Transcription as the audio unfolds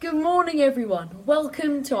Good morning everyone,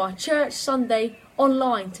 welcome to our Church Sunday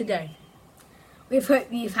online today. We hope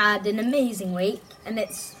you've had an amazing week and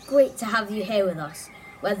it's great to have you here with us,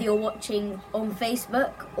 whether you're watching on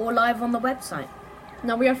Facebook or live on the website.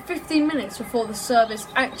 Now we have 15 minutes before the service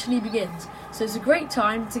actually begins, so it's a great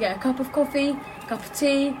time to get a cup of coffee, a cup of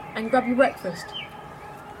tea and grab your breakfast.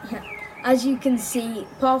 Yeah. As you can see,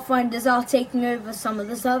 Pathfinders are taking over some of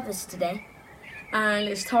the service today. And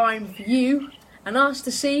it's time for you and us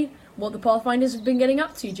to see what the Pathfinders have been getting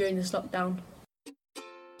up to during this lockdown.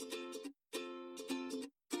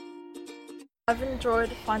 I've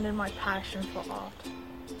enjoyed finding my passion for art.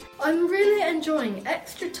 I'm really enjoying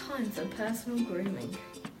extra time for personal grooming.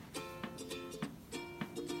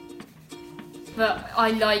 But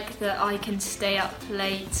I like that I can stay up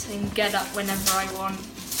late and get up whenever I want.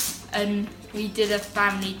 And we did a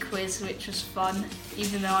family quiz which was fun,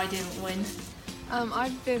 even though I didn't win.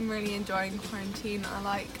 I've been really enjoying quarantine. I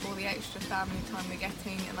like all the extra family time we're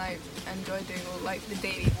getting and I enjoy doing all the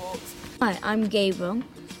daily walks. Hi, I'm Gabriel,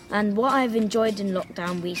 and what I've enjoyed in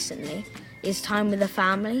lockdown recently is time with the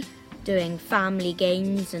family, doing family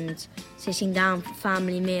games and sitting down for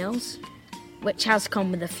family meals, which has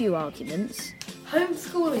come with a few arguments.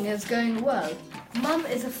 Homeschooling is going well. Mum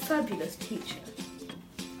is a fabulous teacher.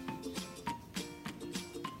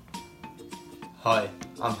 Hi,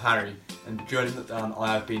 I'm Harry, and during lockdown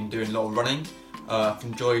I have been doing a lot of running. I've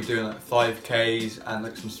enjoyed doing 5Ks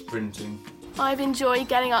and some sprinting. I've enjoyed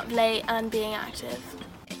getting up late and being active.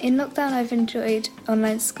 In lockdown I've enjoyed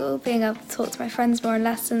online school, being able to talk to my friends more on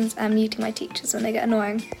lessons and muting my teachers when they get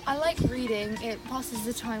annoying. I like reading, it passes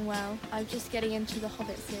the time well. I'm just getting into the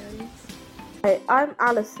Hobbit series. Hi, I'm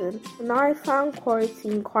Alison, and I found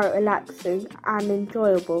quarantine quite relaxing and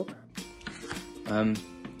enjoyable.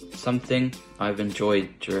 Something I've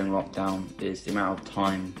enjoyed during lockdown is the amount of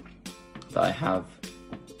time that I have,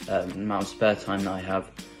 the amount of spare time that I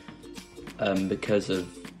have, because of,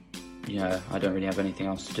 I don't really have anything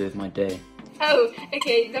else to do with my day. Oh,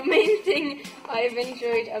 okay, the main thing I've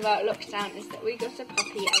enjoyed about lockdown is that we got a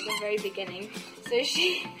puppy at the very beginning. So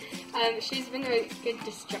she's been a good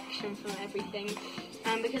distraction from everything,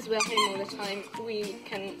 and because we're home all the time, we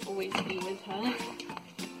can always be with her.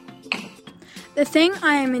 The thing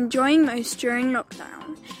I am enjoying most during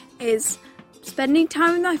lockdown is spending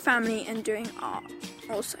time with my family and doing art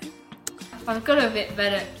also. I've got a bit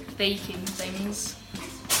better at baking things.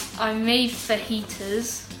 I made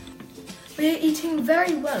fajitas. We're eating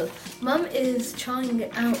very well. Mum is trying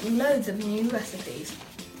out loads of new recipes.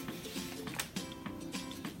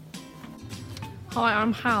 Hi,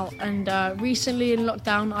 I'm Hal, and recently in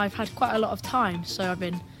lockdown I've had quite a lot of time, so I've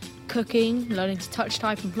been cooking, learning to touch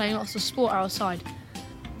type and playing lots of sport outside.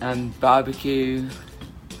 And barbecue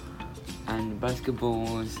and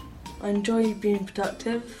basketballs. I enjoy being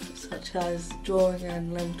productive, such as drawing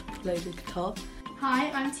and learning to play the guitar.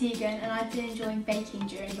 Hi, I'm Tegan and I've been enjoying baking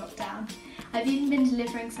during lockdown. I've even been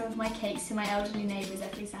delivering some of my cakes to my elderly neighbours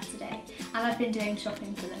every Saturday, and I've been doing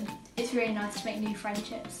shopping for them. It's really nice to make new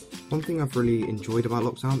friendships. One thing I've really enjoyed about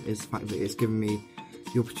lockdown is the fact that it's given me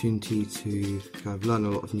the opportunity to kind of learn a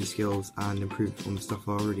lot of new skills and improve on the stuff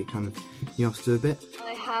I already kind of knew how to do a bit.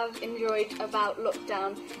 I have enjoyed about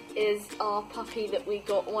lockdown is our puppy that we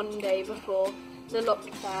got one day before the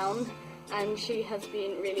lockdown, and she has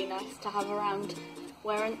been really nice to have around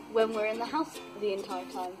when we're in the house the entire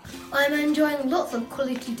time. I'm enjoying lots of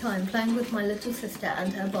quality time playing with my little sister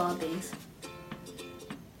and her Barbies.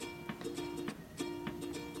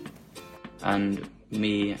 And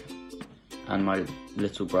me and my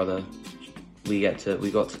little brother, we got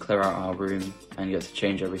to clear out our room and get to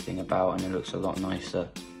change everything about, and it looks a lot nicer.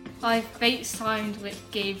 I've FaceTimed with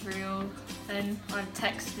Gabriel and I've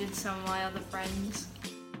texted some of my other friends.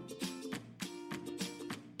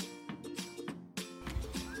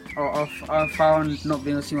 I found not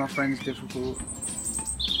being able to see my friends difficult.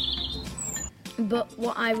 But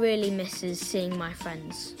what I really miss is seeing my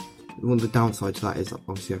friends. One of the downsides to that is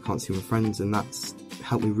obviously I can't see my friends, and that's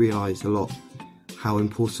helped me realise a lot how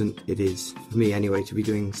important it is, for me anyway, to be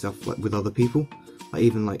doing stuff with other people.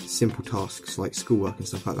 Even simple tasks like schoolwork and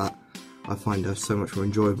stuff like that, I find are so much more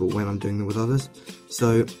enjoyable when I'm doing them with others.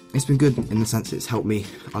 So it's been good in the sense that it's helped me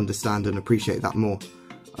understand and appreciate that more.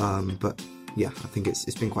 But yeah, I think it's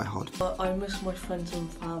been quite hard. I miss my friends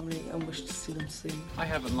and family and wish to see them soon. I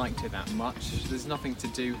haven't liked it that much. There's nothing to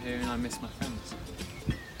do here and I miss my friends.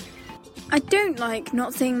 I don't like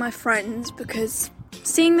not seeing my friends because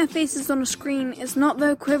seeing their faces on a screen is not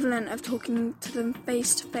the equivalent of talking to them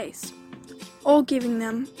face to face or giving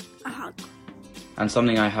them a hug. And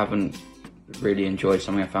something I haven't really enjoyed,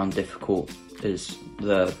 something I found difficult, is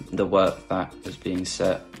the work that was being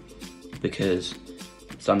set because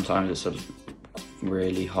sometimes it's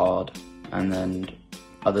really hard, and then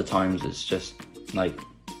other times it's just like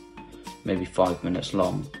maybe 5 minutes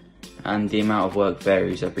long, and the amount of work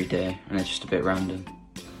varies every day and it's just a bit random.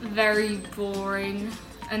 Very boring,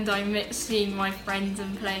 and I miss seeing my friends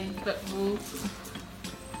and playing football.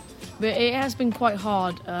 But it has been quite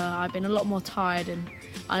hard. I've been a lot more tired and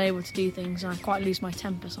unable to do things, and I quite lose my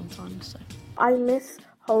temper sometimes. So I miss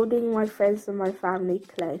holding my friends and my family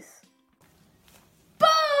close. Bye!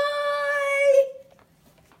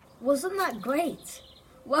 Wasn't that great?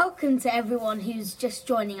 Welcome to everyone who's just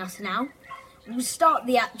joining us now. We'll start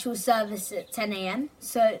the actual service at 10 a.m,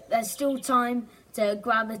 so there's still time to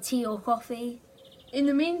grab a tea or coffee. in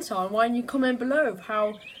the meantime, why don't you comment below of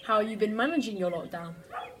how you've been managing your lockdown?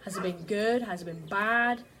 Has it been good? Has it been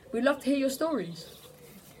bad? We'd love to hear your stories.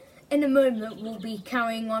 In a moment, we'll be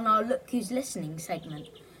carrying on our Look Who's Listening segment,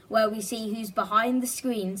 where we see who's behind the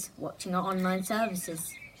screens watching our online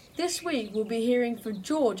services. This week, we'll be hearing from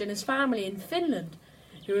George and his family in Finland,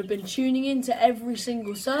 who have been tuning in to every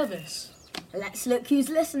single service. Let's look who's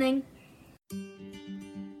listening.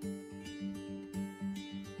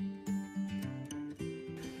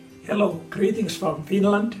 Hello, greetings from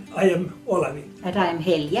Finland. I am Olavi. And I am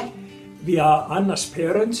Helja. We are Anna's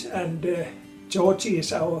parents, and George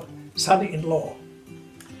is our son-in-law.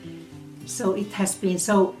 So it has been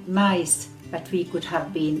so nice that we could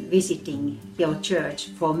have been visiting your church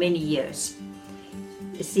for many years,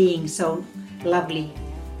 seeing so lovely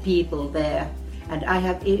people there. And I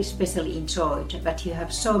have especially enjoyed that you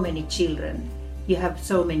have so many children, you have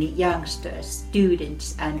so many youngsters,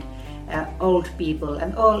 students and old people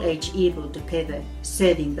and all age people together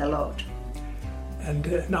serving the Lord.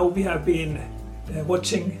 And now we have been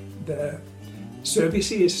watching the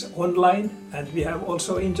services online, and we have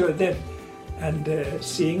also enjoyed them, and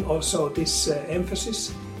seeing also this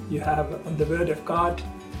emphasis you have on the Word of God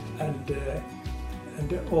and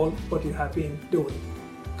all what you have been doing.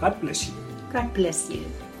 God bless you. God bless you.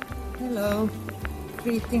 Hello,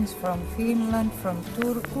 greetings from Finland, from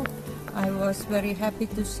Turku. I was very happy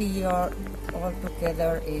to see you all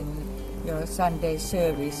together in your Sunday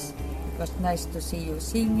service. It was nice to see you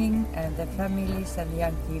singing and the families and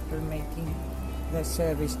young people making the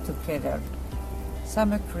service together.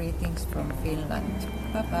 Summer greetings from Finland.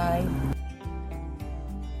 Bye-bye.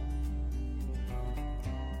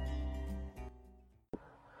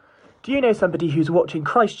 Do you know somebody who's watching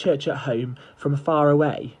Christchurch at home from far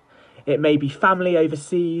away? It may be family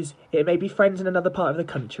overseas, it may be friends in another part of the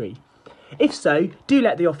country. If so, do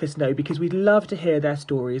let the office know, because we'd love to hear their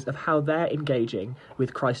stories of how they're engaging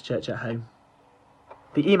with Christchurch at home.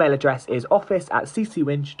 The email address is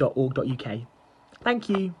office@ccwinch.org.uk. Thank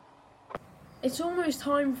you. It's almost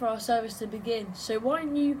time for our service to begin, so why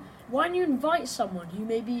don't you invite someone who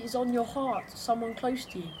maybe is on your heart, someone close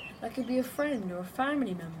to you. That could be a friend or a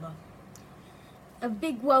family member. A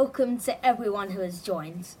big welcome to everyone who has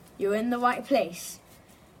joined. You're in the right place.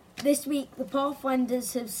 This week, the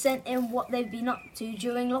Pathfinders have sent in what they've been up to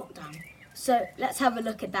during lockdown. So let's have a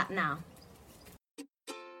look at that now.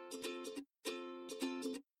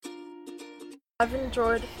 I've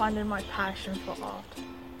enjoyed finding my passion for art.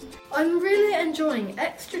 I'm really enjoying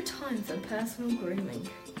extra time for personal grooming.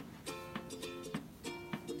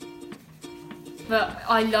 But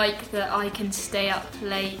I like that I can stay up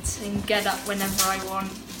late and get up whenever I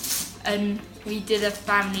want. And we did a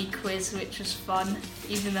family quiz, which was fun,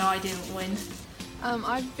 even though I didn't win.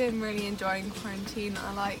 I've been really enjoying quarantine.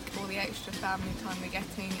 I like all the extra family time we're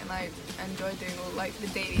getting, and I enjoy doing all the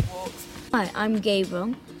daily walks. Hi, I'm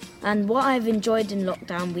Gabriel, and what I've enjoyed in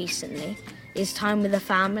lockdown recently is time with the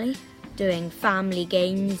family, doing family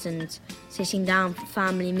games and sitting down for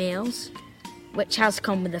family meals, which has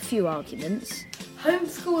come with a few arguments.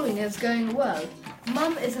 Homeschooling is going well.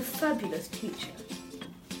 Mum is a fabulous teacher.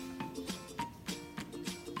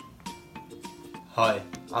 Hi,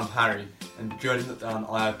 I'm Harry, and during lockdown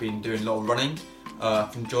I have been doing a lot of running.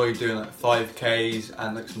 I've enjoyed doing 5Ks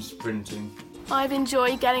and some sprinting. I've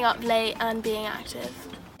enjoyed getting up late and being active.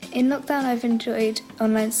 In lockdown, I've enjoyed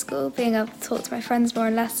online school, being able to talk to my friends more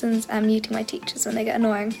in lessons and muting my teachers when they get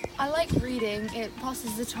annoying. I like reading, it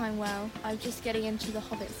passes the time well. I'm just getting into the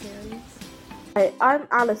Hobbit series. Hi, I'm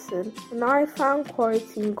Alison, and I found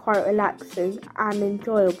quarantine quite relaxing and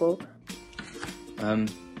enjoyable.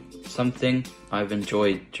 Something I've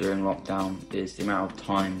enjoyed during lockdown is the amount of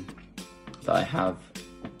time that I have,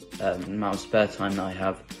 the amount of spare time that I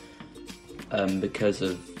have, because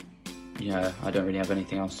of, I don't really have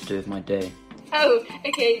anything else to do with my day. Oh,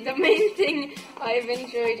 okay, the main thing I've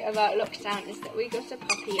enjoyed about lockdown is that we got a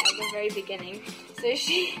puppy at the very beginning. So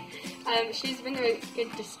she She's been a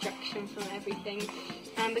good distraction from everything,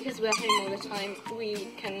 and because we're home all the time, we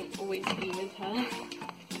can always be with her.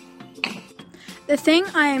 The thing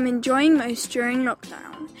I am enjoying most during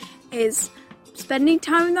lockdown is spending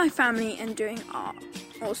time with my family and doing art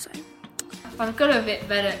also. I've got a bit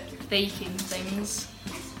better at baking things.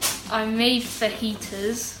 I made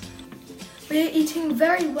fajitas. We're eating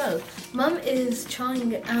very well. Mum is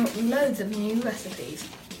trying out loads of new recipes.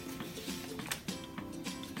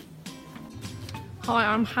 Hi,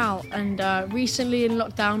 I'm Hal, and recently in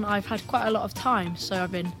lockdown I've had quite a lot of time, so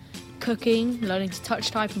I've been cooking, learning to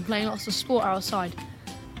touch type and playing lots of sport outside.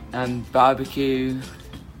 Barbecue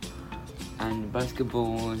and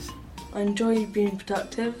basketballs. I enjoy being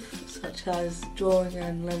productive, such as drawing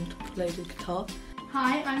and learning to play the guitar.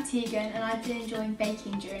 Hi, I'm Tegan and I've been enjoying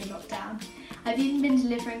baking during lockdown. I've even been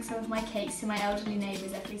delivering some of my cakes to my elderly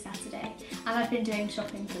neighbours every Saturday, and I've been doing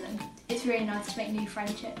shopping for them. It's really nice to make new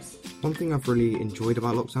friendships. One thing I've really enjoyed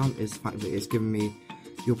about lockdown is the fact that it's given me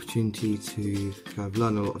the opportunity to kind of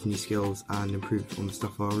learn a lot of new skills and improve on the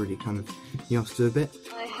stuff I already kind of knew how to do a bit.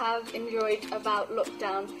 I have enjoyed about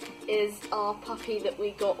lockdown is our puppy that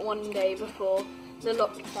we got one day before the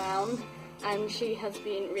lockdown, and she has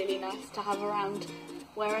been really nice to have around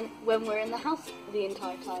when we're in the house the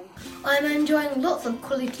entire time. I'm enjoying lots of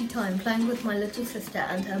quality time playing with my little sister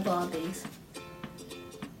and her Barbies.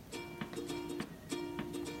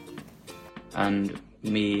 And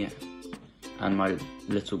me and my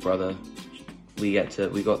little brother, we got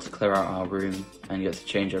to clear out our room and get to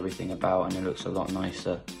change everything about, and it looks a lot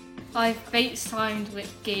nicer. I've FaceTimed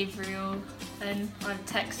with Gabriel and I've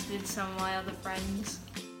texted some of my other friends.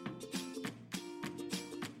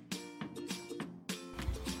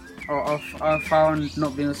 I found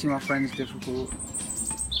not being able to see my friends difficult.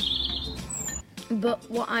 But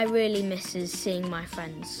what I really miss is seeing my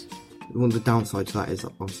friends. One of the downsides to that is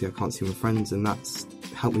obviously I can't see my friends, and that's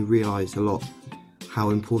helped me realise a lot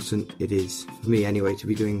how important it is, for me anyway, to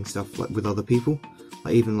be doing stuff like with other people.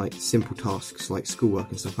 Like even like simple tasks like schoolwork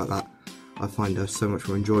and stuff like that, I find are so much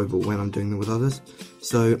more enjoyable when I'm doing them with others.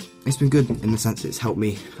 So it's been good in the sense that it's helped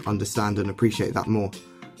me understand and appreciate that more.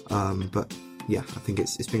 But yeah, I think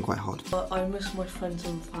it's been quite hard. I miss my friends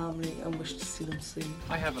and family and wish to see them soon.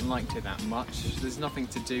 I haven't liked it that much. There's nothing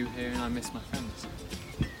to do here and I miss my friends.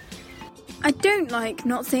 I don't like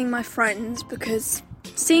not seeing my friends because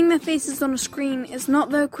seeing their faces on a screen is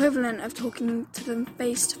not the equivalent of talking to them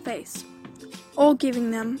face to face or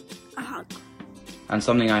giving them a hug. And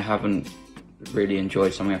something I haven't really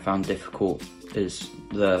enjoyed, something I found difficult, is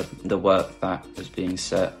the work that is being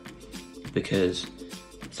set, because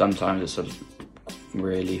sometimes it's sort of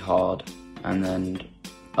really hard, and then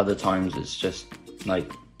other times it's just like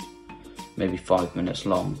maybe 5 minutes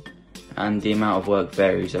long, and the amount of work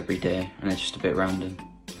varies every day and it's just a bit random.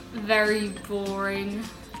 Very boring,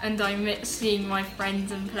 and I miss seeing my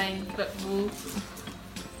friends and playing football.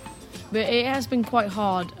 But it has been quite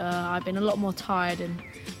hard. I've been a lot more tired and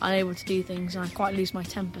unable to do things, and I quite lose my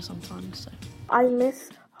temper sometimes. So I miss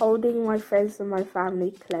holding my friends and my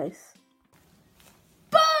family close.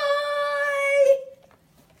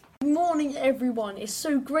 good morning, everyone. It's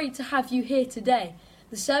so great to have you here today.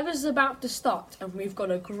 The service is about to start, and we've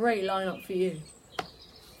got a great lineup for you.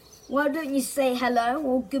 Why don't you say hello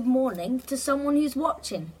or good morning to someone who's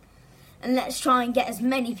watching? And let's try and get as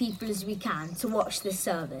many people as we can to watch this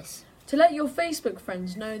service. To let your Facebook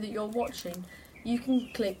friends know that you're watching, you can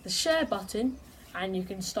click the share button and you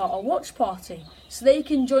can start a watch party so they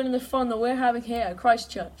can join in the fun that we're having here at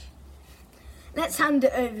Christ Church. Let's hand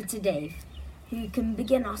it over to Dave, who can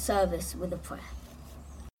begin our service with a prayer.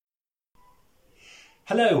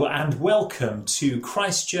 Hello and welcome to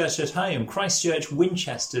Christ Church at Home, Christ Church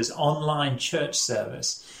Winchester's online church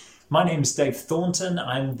service. My name is Dave Thornton.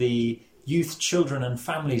 I'm the Youth, Children and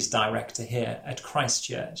Families Director here at Christ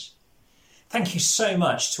Church. Thank you so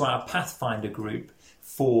much to our Pathfinder group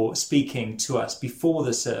for speaking to us before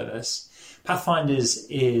the service. Pathfinders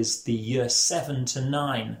is the year 7 to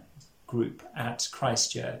 9 group at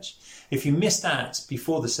Christ Church. If you missed that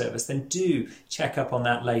before the service, then do check up on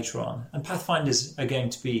that later on. And Pathfinders are going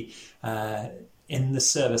to be in the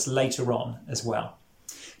service later on as well.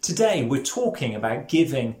 Today we're talking about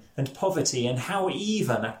giving and poverty and how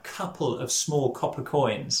even a couple of small copper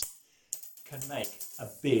coins can make a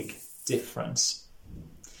big difference.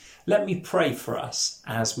 Let me pray for us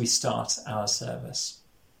as we start our service.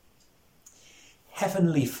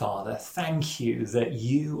 Heavenly Father, thank you that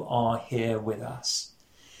you are here with us.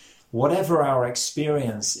 Whatever our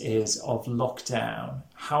experience is of lockdown,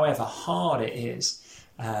 however hard it is,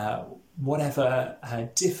 whatever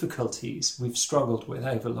difficulties we've struggled with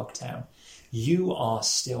over lockdown, you are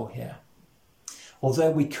still here.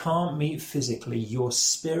 Although we can't meet physically, your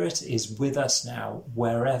Spirit is with us now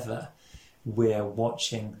wherever we're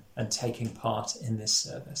watching and taking part in this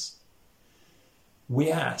service.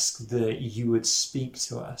 We ask that you would speak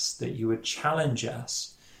to us, that you would challenge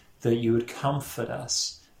us, that you would comfort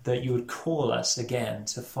us, that you would call us again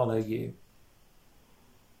to follow you.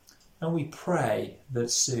 And we pray that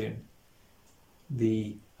soon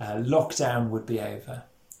the lockdown would be over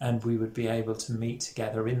and we would be able to meet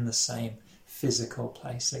together in the same physical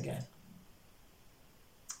place again.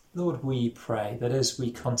 Lord, we pray that as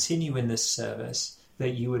we continue in this service,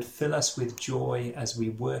 that you would fill us with joy as we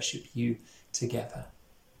worship you together.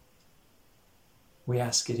 We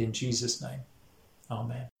ask it in Jesus' name.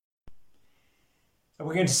 Amen. And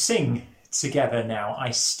we're going to sing together now, I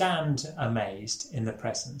Stand Amazed in the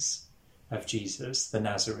Presence of Jesus the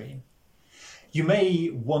Nazarene. You may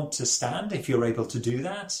want to stand if you're able to do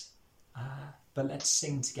that, but let's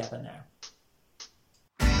sing together now.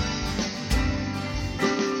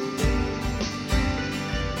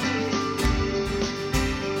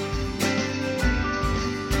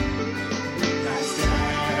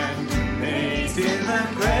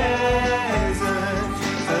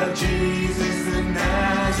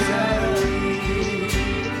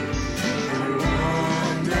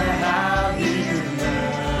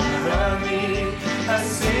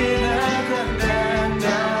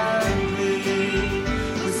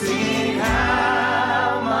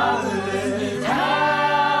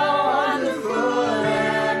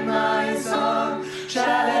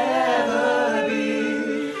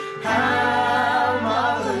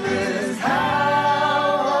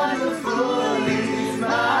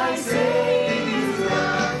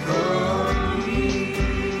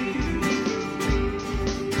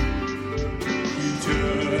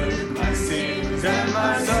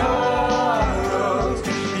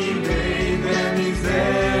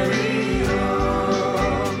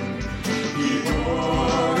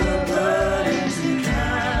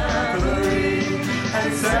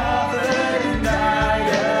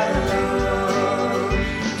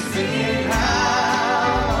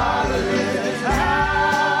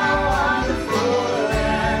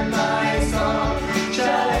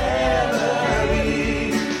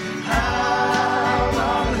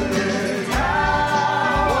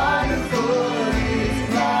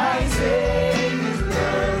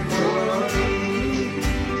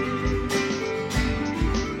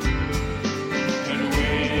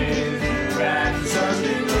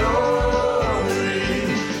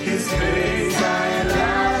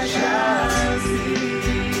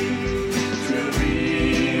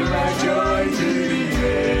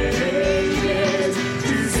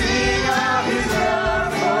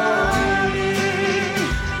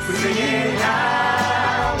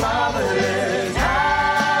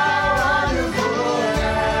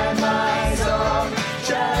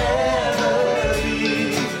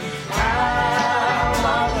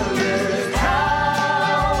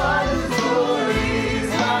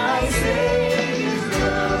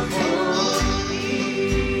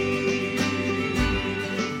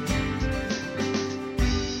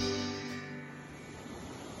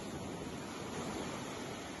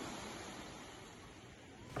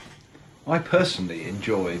 I personally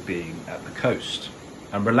enjoy being at the coast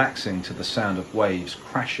and relaxing to the sound of waves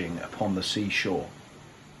crashing upon the seashore.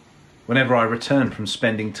 Whenever I return from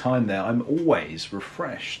spending time there, I'm always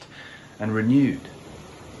refreshed and renewed.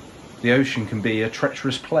 The ocean can be a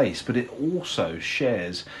treacherous place, but it also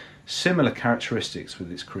shares similar characteristics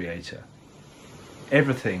with its creator.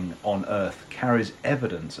 Everything on earth carries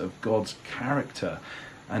evidence of God's character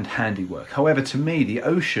and handiwork. However, to me, the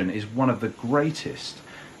ocean is one of the greatest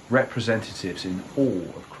representatives in all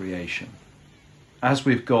of creation. As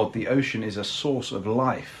with God, the ocean is a source of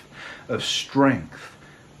life, of strength,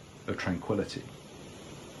 of tranquility.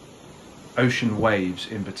 Ocean waves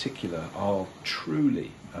in particular are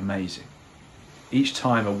truly amazing. Each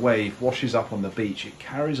time a wave washes up on the beach, it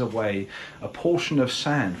carries away a portion of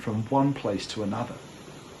sand from one place to another.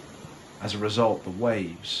 As a result, the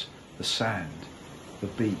waves, the sand, the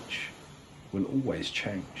beach will always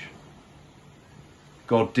change.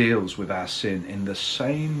 God deals with our sin in the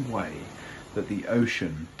same way that the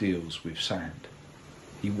ocean deals with sand.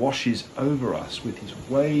 He washes over us with his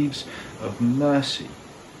waves of mercy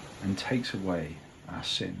and takes away our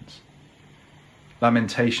sins.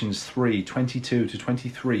 Lamentations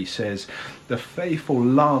 3:22-23 says, "The faithful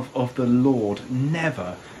love of the Lord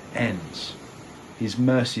never ends. His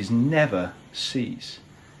mercies never cease.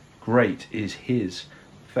 Great is his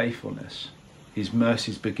faithfulness. His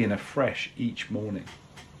mercies begin afresh each morning."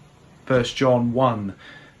 1 John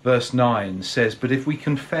Verse 9 says, "But if we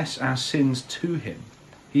confess our sins to him,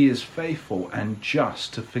 he is faithful and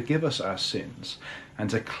just to forgive us our sins and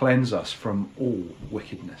to cleanse us from all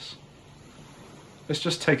wickedness." Let's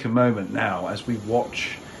just take a moment now as we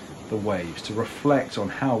watch the waves to reflect on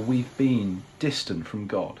how we've been distant from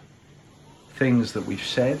God. Things that we've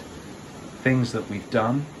said, things that we've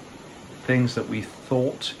done, things that we've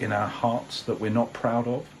thought in our hearts that we're not proud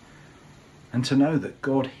of. And to know that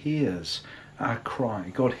God hears our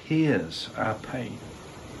cry, God hears our pain.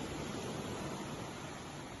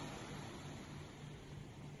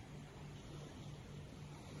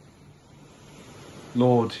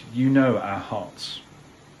 Lord, you know our hearts.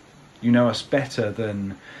 You know us better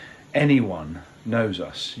than anyone knows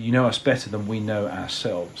us. You know us better than we know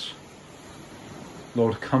ourselves.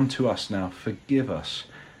 Lord, come to us now. Forgive us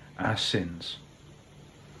our sins.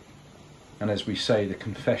 And as we say the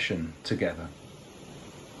confession together,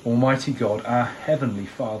 Almighty God, our Heavenly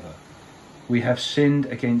Father, we have sinned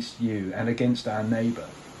against you and against our neighbour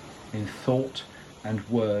in thought and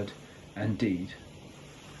word and deed.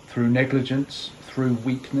 Through negligence, through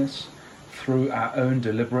weakness, through our own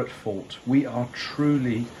deliberate fault, we are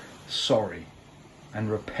truly sorry and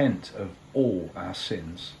repent of all our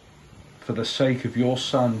sins. For the sake of your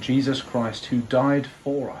Son, Jesus Christ, who died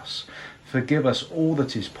for us, forgive us all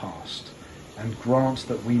that is past and grant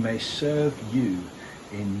that we may serve you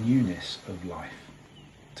in newness of life,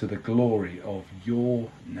 to the glory of your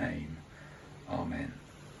name. Amen.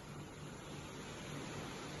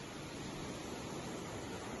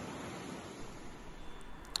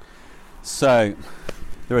 So,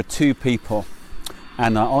 there are two people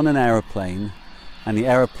and they're on an aeroplane, and the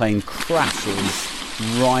aeroplane crashes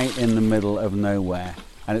right in the middle of nowhere,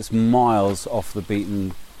 and it's miles off the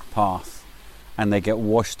beaten path, and they get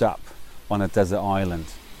washed up on a desert island.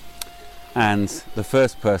 And the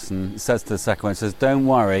first person says to the second one, says, "Don't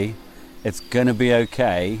worry, it's going to be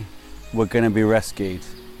okay, we're going to be rescued."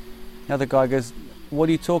 The other guy goes, "What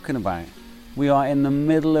are you talking about? We are in the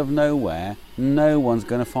middle of nowhere, no one's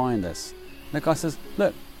going to find us." And the guy says,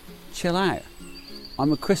 "Look, chill out,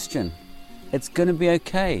 I'm a Christian, it's going to be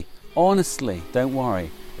okay, honestly, don't worry."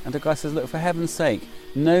 And the guy says, "Look, for heaven's sake,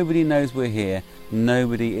 nobody knows we're here,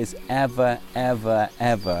 nobody is ever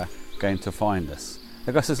going to find us."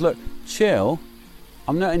 The guy says, "Look, chill,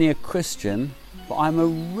 I'm not only a Christian, but I'm a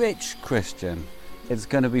rich Christian, it's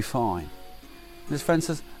going to be fine." And his friend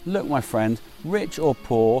says, "Look, my friend, rich or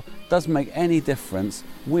poor, doesn't make any difference,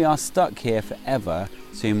 we are stuck here forever,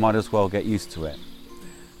 so you might as well get used to it."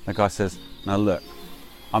 The guy says, "Now look,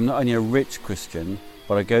 I'm not only a rich Christian,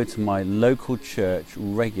 but I go to my local church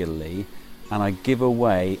regularly and I give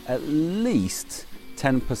away at least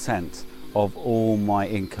 10% of all my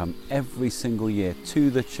income every single year to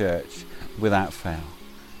the church without fail."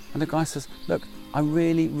 And the guy says, "Look, I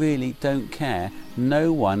really don't care.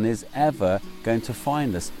 No one is ever going to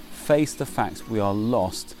find us. Face the facts, we are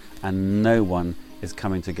lost and no one is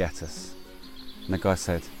coming to get us." And the guy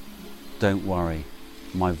said, "Don't worry,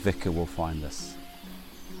 my vicar will find us."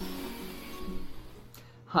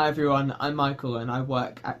 Hi everyone, I'm Michael and I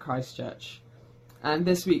work at Christ Church. And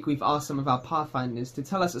this week we've asked some of our Pathfinders to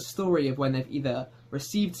tell us a story of when they've either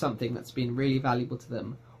received something that's been really valuable to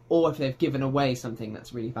them, or if they've given away something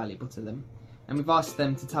that's really valuable to them. And we've asked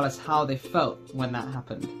them to tell us how they felt when that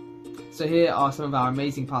happened. So here are some of our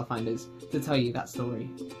amazing Pathfinders to tell you that story.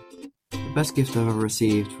 The best gift I've ever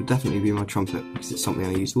received would definitely be my trumpet, because it's something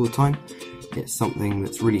I use all the time. It's something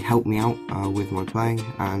that's really helped me out with my playing,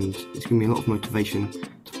 and it's given me a lot of motivation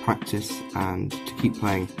to practice and to keep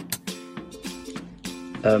playing.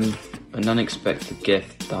 An unexpected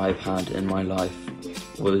gift that I've had in my life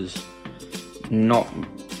was not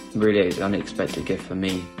really an unexpected gift for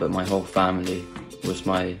me, but my whole family. Was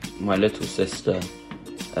my little sister,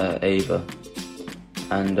 Ava.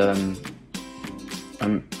 And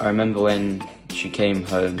I remember when she came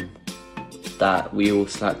home that we all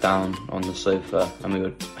sat down on the sofa and we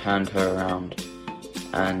would hand her around,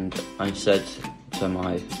 and I said to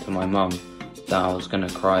my mum that I was going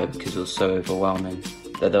to cry because it was so overwhelming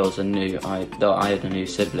that there was I had a new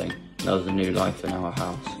sibling, and there was a new life in our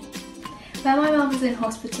house. When my mum was in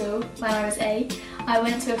hospital when I was 8, I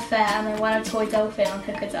went to a fair and I won a toy dolphin on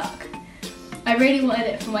Hook a Duck. I really wanted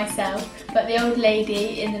it for myself, but the old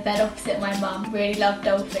lady in the bed opposite my mum really loved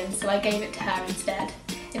dolphins, so I gave it to her instead.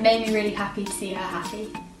 It made me really happy to see her happy.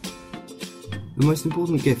 The most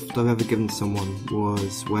important gift I've ever given to someone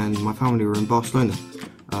was when my family were in Barcelona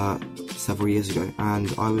several years ago,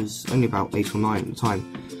 and I was only about 8 or 9 at the time,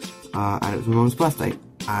 and it was my mum's birthday,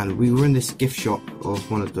 and we were in this gift shop of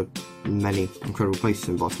one of the many incredible places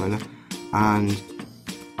in Barcelona, and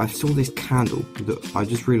I saw this candle that I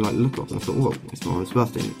just really look at, and I thought, well, it's my mum's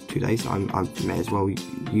birthday in 2 days. I may as well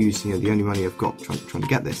use the only money I've got trying to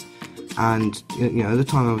get this. And at the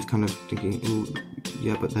time I was kind of thinking,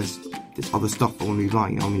 yeah, but there's other stuff I want to be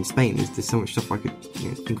buying. In Spain, there's so much stuff I could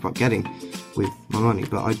think about getting with my money.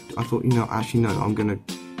 But I thought, actually no, I'm going to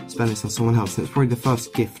spend this on someone else. And it's probably the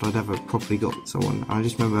first gift I'd ever properly got someone. And I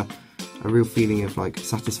just remember a real feeling of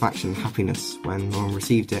satisfaction and happiness when my mum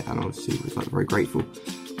received it, and obviously was very grateful.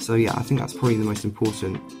 So yeah, I think that's probably the most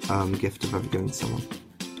important gift I've ever given to someone.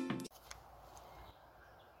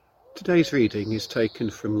 Today's reading is taken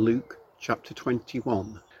from Luke chapter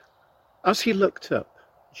 21. As he looked up,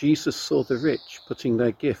 Jesus saw the rich putting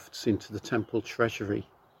their gifts into the temple treasury.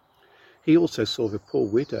 He also saw the poor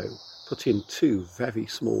widow put in 2 very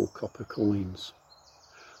small copper coins.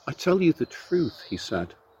 I tell you the truth, he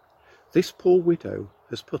said. This poor widow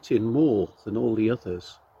has put in more than all the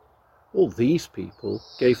others. All these people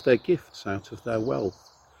gave their gifts out of their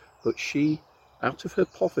wealth, but she, out of her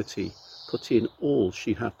poverty, put in all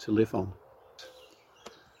she had to live on.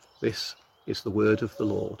 This is the word of the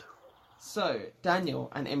Lord. So,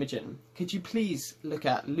 Daniel and Imogen, could you please look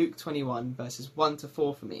at Luke 21 verses 1 to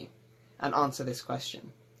 4 for me and answer this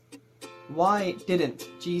question? Why didn't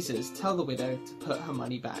Jesus tell the widow to put her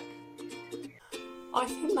money back? I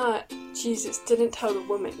think that Jesus didn't tell the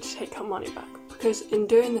woman to take her money back because in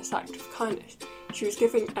doing this act of kindness, she was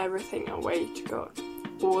giving everything away to God,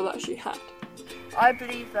 all that she had. I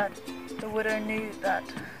believe that the widow knew that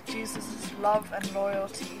Jesus' love and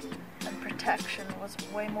loyalty and protection was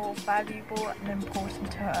way more valuable and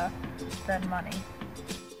important to her than money.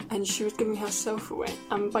 And she was giving herself away,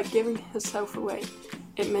 and by giving herself away,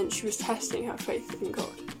 it meant she was testing her faith in God.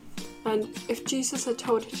 And if Jesus had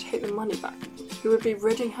told her to take the money back, he would be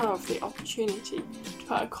ridding her of the opportunity to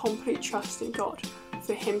put her complete trust in God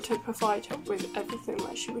for him to provide her with everything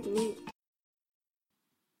that she would need.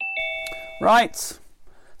 Right,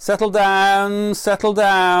 settle down.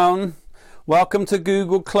 Welcome to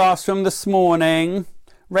Google Classroom this morning.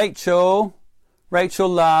 Rachel,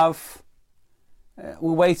 love,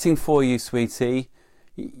 we're waiting for you, sweetie.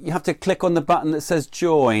 You have to click on the button that says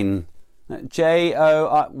join.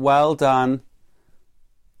 J-O-I, well done.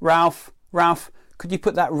 Ralph, could you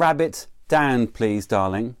put that rabbit down, please,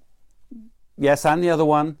 darling? Yes, and the other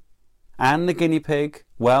one. And the guinea pig.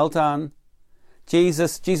 Well done.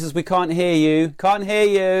 Jesus, we can't hear you.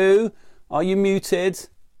 Are you muted?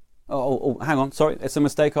 Oh, hang on. Sorry, it's a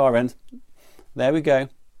mistake our end. There we go.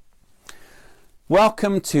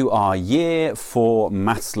 Welcome to our Year 4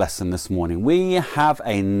 maths lesson this morning. We have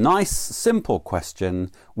a nice, simple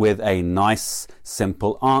question with a nice,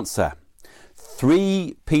 simple answer.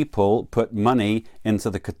 3 people put money into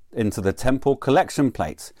the temple collection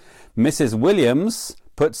plate. Mrs. Williams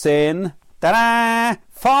puts in, ta-da,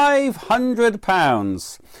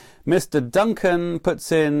 £500. Mr. Duncan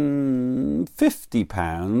puts in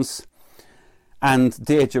 £50. And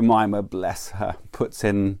dear Jemima, bless her, puts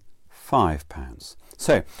in £5.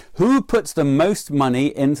 So, who puts the most money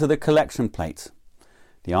into the collection plate?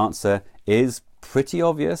 The answer is pretty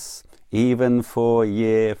obvious, even for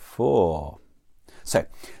Year 4. So,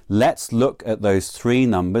 let's look at those 3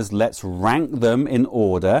 numbers. Let's rank them in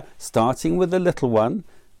order, starting with the little one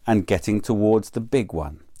and getting towards the big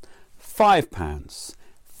one. £5,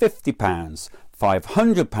 £50,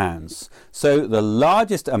 £500. So the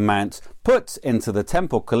largest amount put into the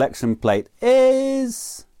temple collection plate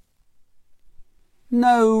is...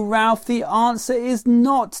 No, Ralph, the answer is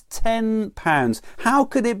not £10. How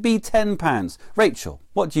could it be £10? Rachel,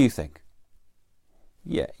 what do you think?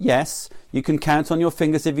 Yes, you can count on your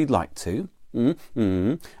fingers if you'd like to. And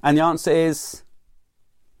the answer is...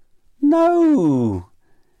 No,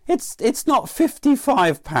 it's not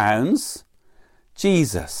 £55.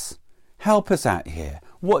 Jesus, help us out here.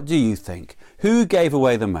 What do you think? Who gave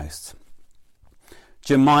away the most?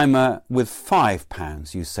 Jemima with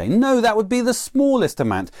 £5, you say. No, that would be the smallest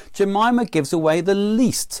amount. Jemima gives away the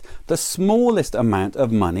least, the smallest amount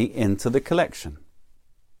of money into the collection.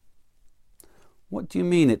 What do you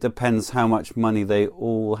mean it depends how much money they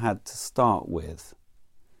all had to start with?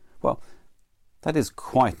 Well, that is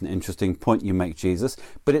quite an interesting point you make, Jesus,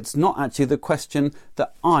 but it's not actually the question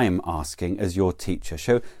that I'm asking as your teacher.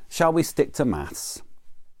 So, shall we stick to maths?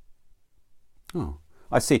 Oh,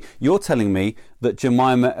 I see. You're telling me that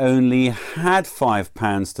Jemima only had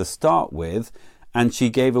 £5 to start with and she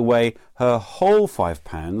gave away her whole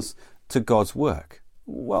 £5 to God's work.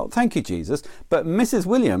 Well, thank you, Jesus. But Mrs.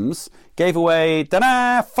 Williams gave away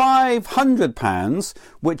 £500,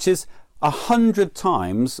 which is 100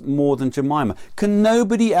 times more than Jemima. Can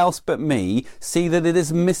nobody else but me see that it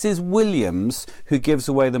is Mrs. Williams who gives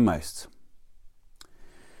away the most?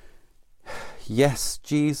 Yes,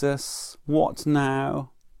 Jesus, what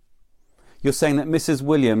now? You're saying that Mrs.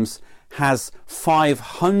 Williams has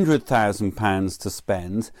 £500,000 to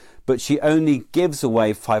spend, but she only gives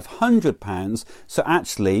away £500, so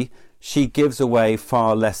actually she gives away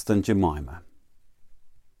far less than Jemima.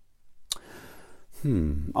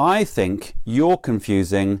 I think you're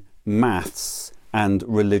confusing maths and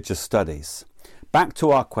religious studies. Back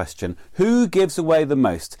to our question. Who gives away the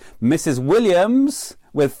most? Mrs. Williams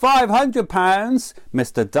with £500,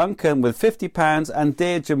 Mr. Duncan with £50, and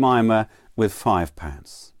dear Jemima with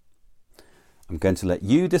 £5. I'm going to let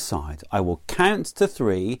you decide. I will count to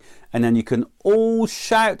 3 and then you can all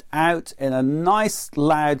shout out in a nice,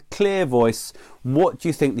 loud, clear voice what do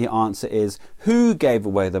you think the answer is. Who gave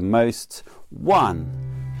away the most? 1,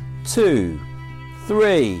 2,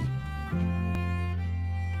 3.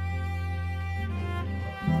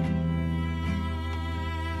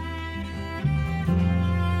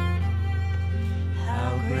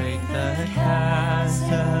 How great the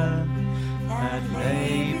chasm that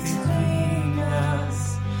lay between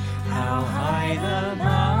us, how high the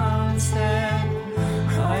mountain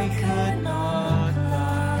I could not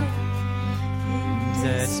climb. In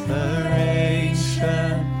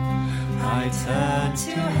desperation I turned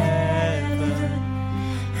to heaven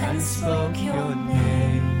and spoke your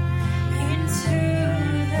name into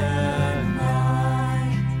the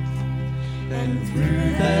night. Then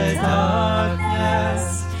through the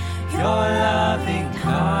darkness your loving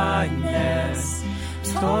kindness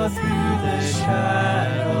tore through the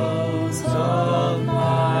shadows of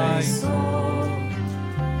my soul.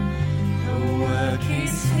 The work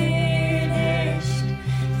is finished,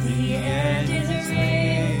 the end is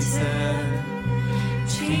risen.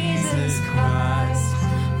 Jesus Christ,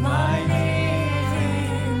 my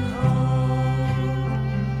living hope.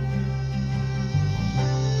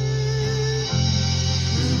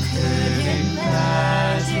 Who could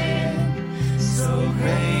imagine so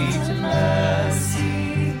great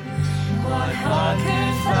mercy? What heart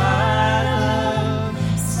could fathom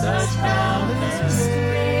such boundless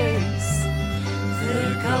grace? The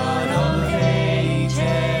God of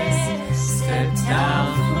ages stepped down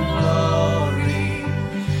from glory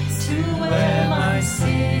to wear my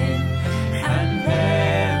sin and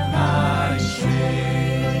bear my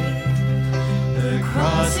shame. The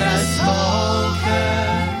cross has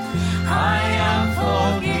spoken, I am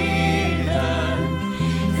forgiven.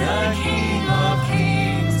 The King of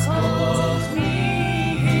Kings calls me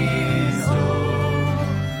his own.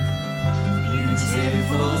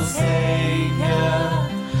 Beautiful Savior,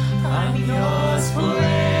 I'm yours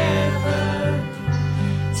forever.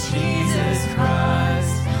 Jesus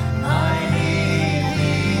Christ, my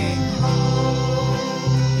living hope.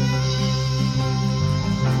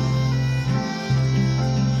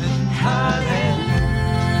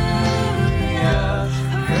 Hallelujah,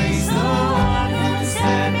 praise the one who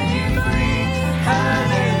set me free.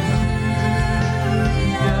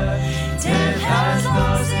 Hallelujah, death has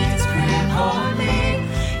lost its grip on me.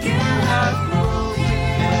 You have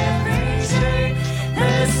broken every chain.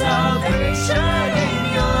 There's salvation in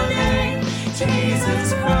your name,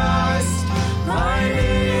 Jesus Christ, my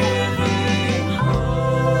living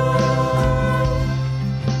hope.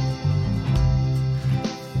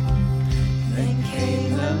 Then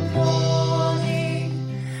came the morning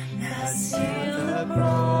that sealed the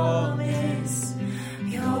promise.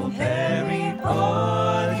 Your very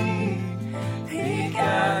body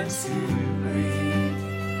began to breathe.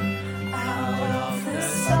 Out of the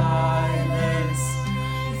silence,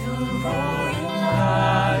 the roaring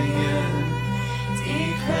lion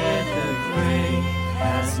declared the grave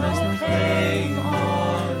has no claim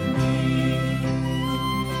on me.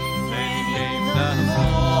 Then came the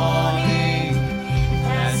morning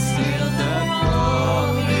that sealed the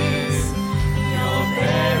promise. Your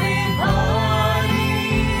very body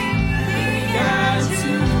began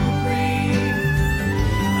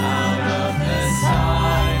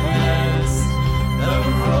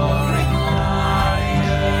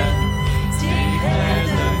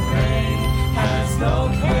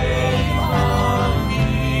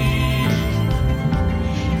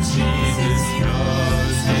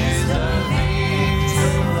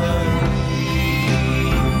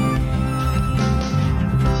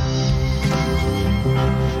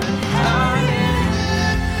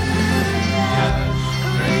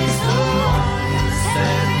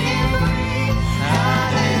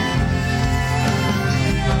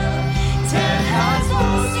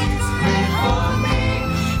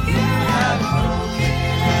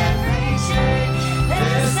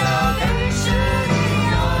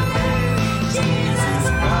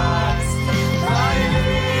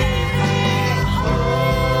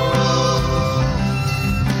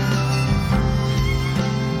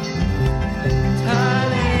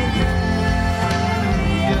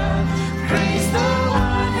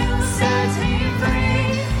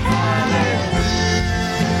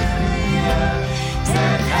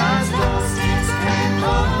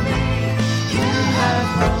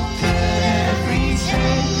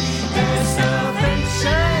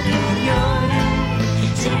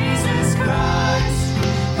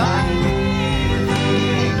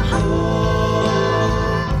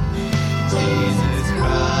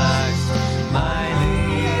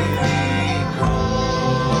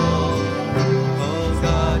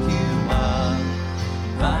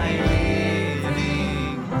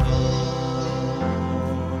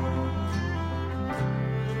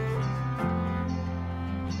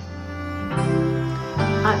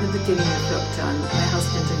At the beginning of lockdown, my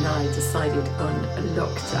husband and I decided on a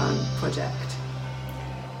lockdown project.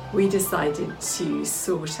 We decided to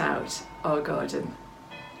sort out our garden.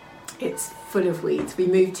 It's full of weeds. We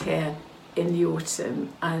moved here in the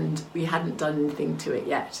autumn and we hadn't done anything to it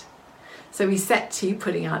yet. So we set to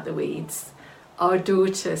putting out the weeds. Our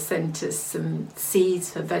daughter sent us some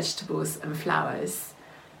seeds for vegetables and flowers.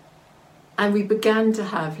 And we began to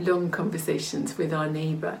have long conversations with our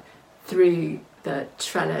neighbour through the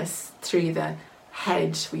trellis, through the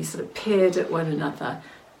hedge. We sort of peered at one another,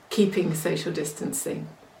 keeping social distancing.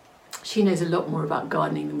 She knows a lot more about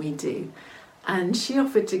gardening than we do. And she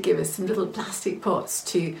offered to give us some little plastic pots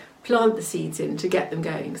to plant the seeds in to get them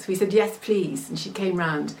going. So we said, yes, please. And she came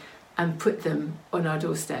round and put them on our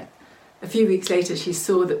doorstep. A few weeks later, she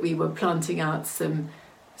saw that we were planting out some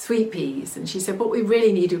sweet peas. And she said, what we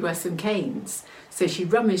really needed were some canes. So she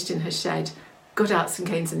rummaged in her shed, got out some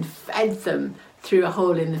canes and fed them through a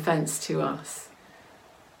hole in the fence to us.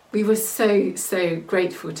 We were so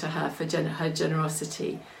grateful to her for her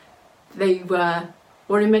generosity. They were,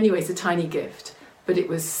 or in many ways, a tiny gift, but it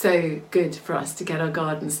was so good for us to get our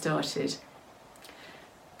garden started.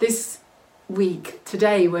 This week,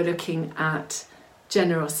 today, we're looking at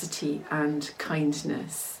generosity and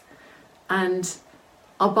kindness. And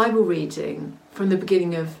our Bible reading from the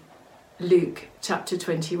beginning of Luke chapter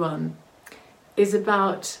 21 is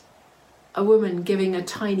about a woman giving a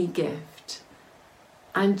tiny gift.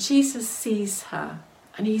 And Jesus sees her,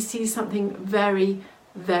 and he sees something very,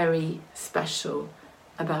 very special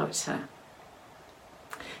about her.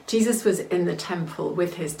 Jesus was in the temple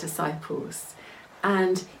with his disciples,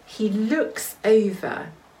 and he looks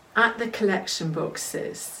over at the collection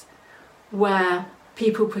boxes where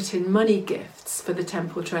people put in money gifts for the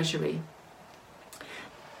temple treasury.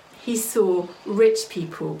 He saw rich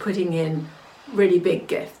people putting in really big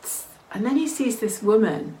gifts, and then he sees this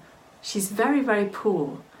woman. She's very, very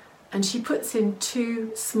poor, and she puts in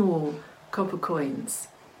 2 small copper coins.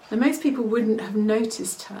 Now, most people wouldn't have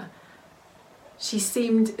noticed her. She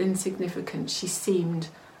seemed insignificant, she seemed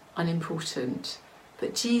unimportant,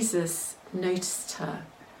 but Jesus noticed her.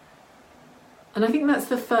 And I think that's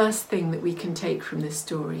the first thing that we can take from this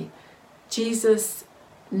story. Jesus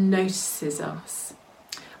notices us.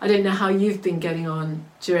 I don't know how you've been getting on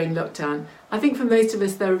during lockdown. I think for most of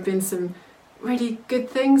us there have been some really good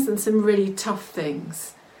things and some really tough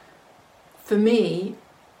things. For me,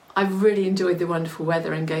 I've really enjoyed the wonderful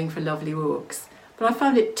weather and going for lovely walks, but I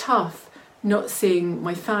found it tough not seeing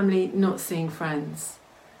my family, not seeing friends.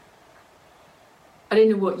 I don't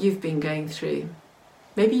know what you've been going through.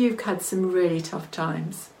 Maybe you've had some really tough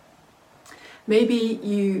times. Maybe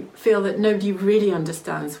you feel that nobody really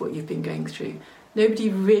understands what you've been going through. Nobody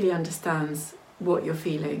really understands what you're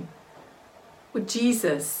feeling. Well,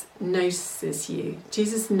 Jesus notices you.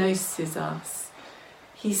 Jesus notices us.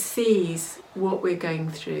 He sees what we're going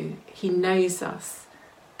through. He knows us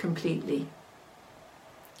completely.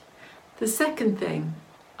 The second thing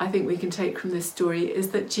I think we can take from this story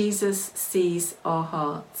is that Jesus sees our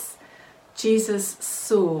hearts. Jesus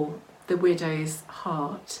saw the widow's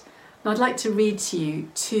heart. And I'd like to read to you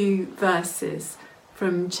 2 verses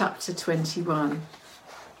from chapter 21.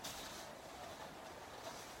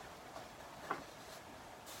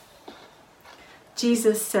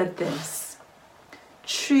 Jesus said this,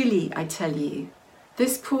 "Truly, I tell you,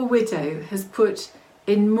 this poor widow has put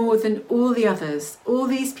in more than all the others. All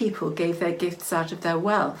these people gave their gifts out of their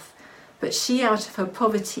wealth, but she out of her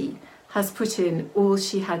poverty has put in all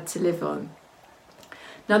she had to live on."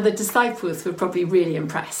 Now the disciples were probably really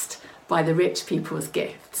impressed by the rich people's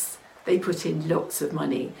gifts. They put in lots of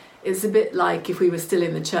money. It's a bit like if we were still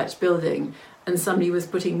in the church building and somebody was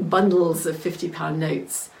putting bundles of £50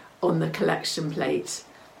 notes on the collection plate.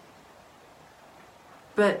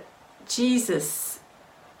 But Jesus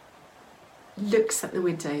looks at the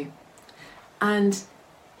widow and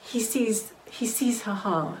he sees her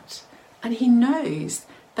heart, and he knows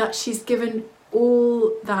that she's given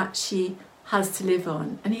all that she has to live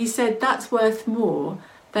on. And he said that's worth more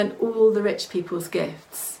than all the rich people's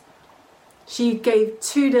gifts. She gave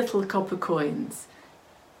 2 little copper coins.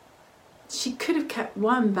 She could have kept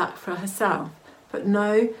one back for herself, but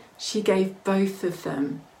no, she gave both of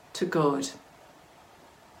them to God.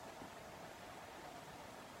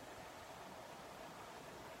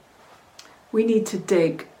 We need to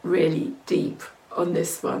dig really deep on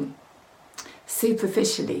this one.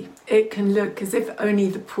 Superficially, it can look as if only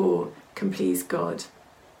the poor can please God.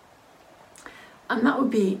 And that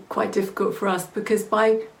would be quite difficult for us because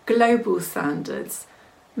by global standards,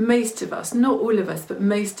 most of us, not all of us, but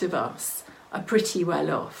most of us are pretty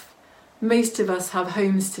well off. Most of us have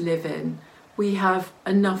homes to live in. we have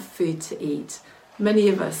enough food to eat. Many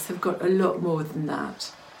of us have got a lot more than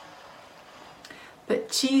that.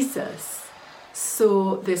 But Jesus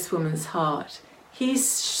saw this woman's heart. He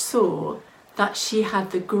saw that she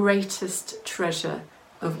had the greatest treasure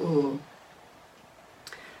of all.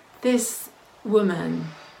 This woman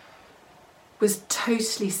was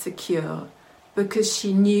totally secure because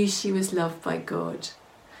she knew she was loved by God.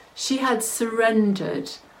 She had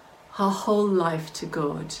surrendered her whole life to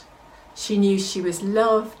God. She knew she was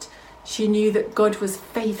loved. She knew that God was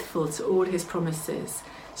faithful to all his promises.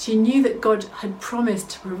 She knew that God had promised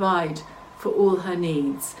to provide for all her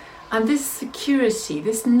needs. And this security,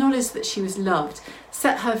 this knowledge that she was loved,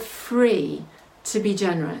 set her free to be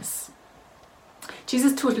generous.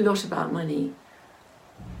 Jesus taught a lot about money.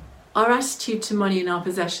 Our attitude to money and our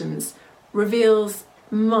possessions reveals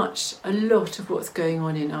a lot of what's going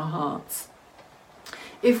on in our hearts.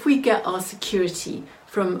 If we get our security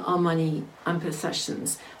from our money and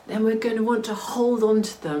possessions, then we're going to want to hold on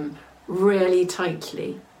to them really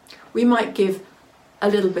tightly. We might give a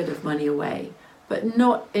little bit of money away, but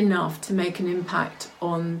not enough to make an impact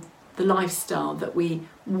on the lifestyle that we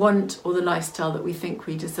want or the lifestyle that we think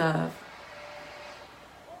we deserve.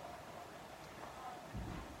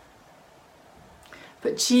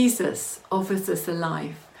 But Jesus offers us a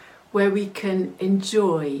life where we can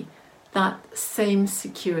enjoy that same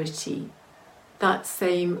security, that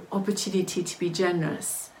same opportunity to be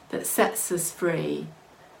generous that sets us free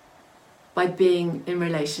by being in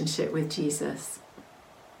relationship with Jesus,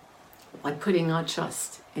 by putting our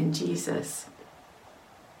trust in Jesus.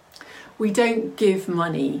 We don't give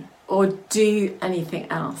money or do anything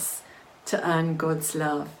else to earn God's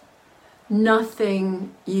love.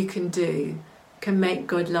 Nothing you can do can make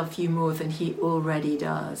God love you more than he already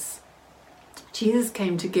does. Jesus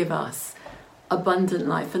came to give us abundant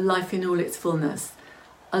life, a life in all its fullness,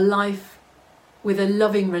 a life with a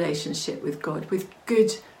loving relationship with God, with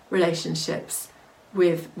good relationships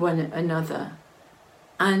with one another.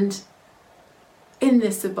 And in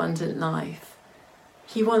this abundant life,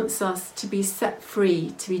 he wants us to be set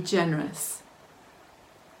free, to be generous.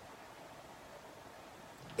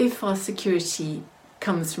 If our security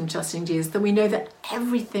comes from trusting Jesus, then we know that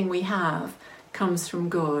everything we have comes from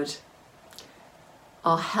God.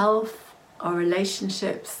 Our health, our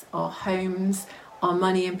relationships, our homes, our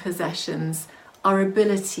money and possessions, our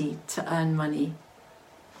ability to earn money.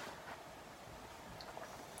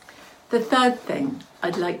 The third thing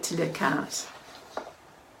I'd like to look at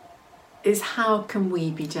is how can we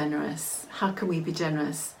be generous? How can we be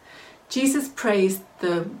generous? Jesus praised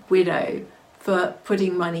the widow for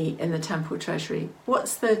putting money in the temple treasury.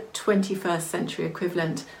 What's the 21st century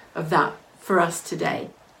equivalent of that for us today?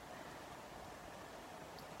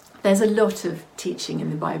 There's a lot of teaching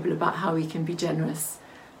in the Bible about how we can be generous.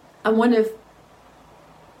 And one of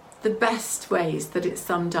the best ways that it's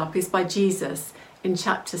summed up is by Jesus in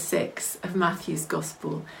chapter 6 of Matthew's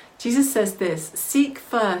Gospel. Jesus says this: "Seek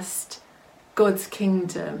first God's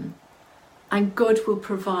kingdom, and God will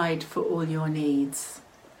provide for all your needs."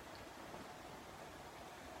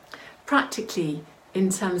 Practically,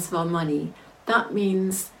 in terms of our money, that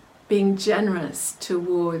means being generous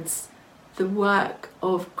towards the work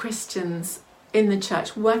of Christians in the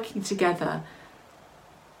church, working together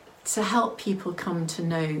to help people come to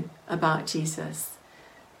know about Jesus.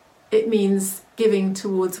 It means giving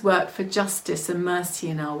towards work for justice and mercy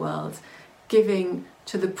in our world, giving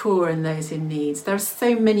to the poor and those in need. There are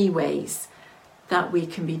so many ways that we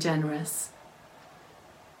can be generous.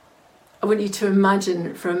 I want you to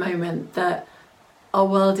imagine for a moment that our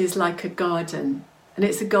world is like a garden, and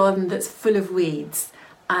it's a garden that's full of weeds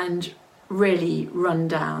and really run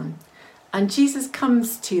down. And Jesus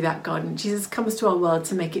comes to that garden, Jesus comes to our world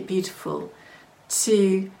to make it beautiful,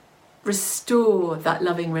 to restore that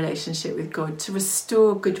loving relationship with God, to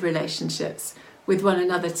restore good relationships with one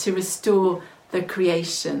another, to restore the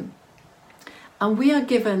creation. And we are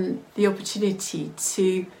given the opportunity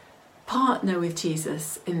to partner with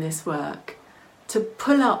Jesus in this work, to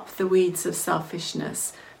pull up the weeds of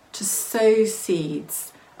selfishness, to sow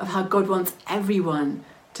seeds of how God wants everyone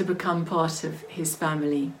to become part of his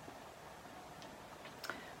family.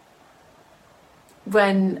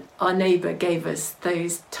 When our neighbour gave us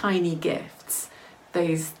those tiny gifts,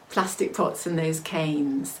 those plastic pots and those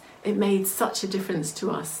canes, it made such a difference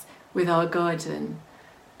to us with our garden.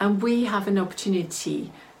 And we have an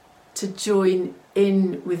opportunity to join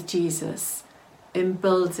in with Jesus in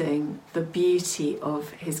building the beauty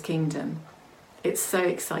of his kingdom. It's so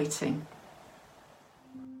exciting.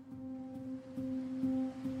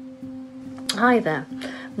 Hi there.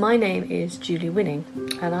 My name is Julie Winning,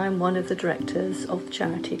 and I'm one of the directors of the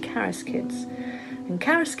charity Caris Kids. And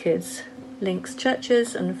Caris Kids links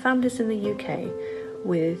churches and families in the UK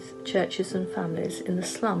with churches and families in the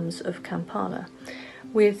slums of Kampala,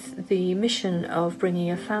 with the mission of bringing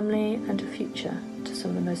a family and a future to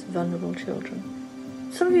some of the most vulnerable children.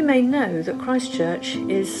 Some of you may know that Christchurch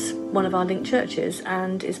is one of our linked churches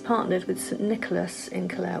and is partnered with St Nicholas in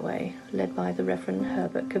Killaloe, led by the Reverend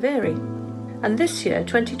Herbert Kaveri. And this year,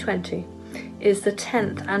 2020, is the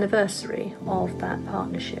 10th anniversary of that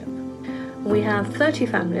partnership. We have 30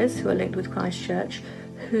 families who are linked with Christchurch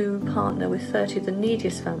who partner with 30 of the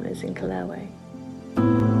neediest families in Killaloe.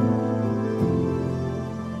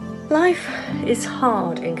 Life is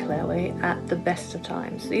hard in Killaloe at the best of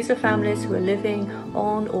times. These are families who are living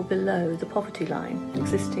on or below the poverty line,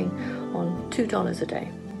 existing on $2 a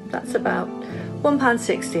day. That's about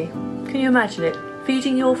 £1.60. Can you imagine it?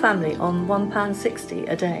 Feeding your family on £1.60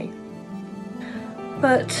 a day.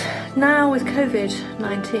 But now with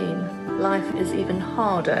COVID-19, life is even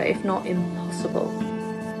harder, if not impossible.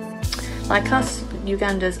 Like us,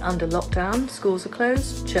 Uganda's under lockdown, schools are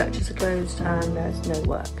closed, churches are closed, and there's no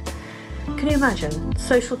work. Can you imagine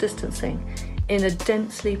social distancing in a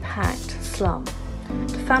densely packed slum?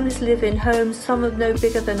 The families live in homes, some are no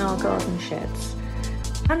bigger than our garden sheds.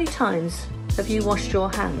 How many times have you washed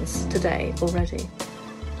your hands today already?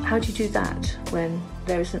 How do you do that when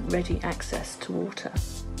there isn't ready access to water?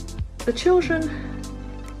 The children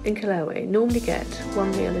in Killaloe normally get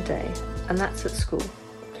one meal a day, and that's at school.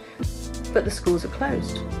 But the schools are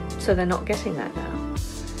closed, so they're not getting that now.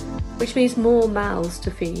 Which means more mouths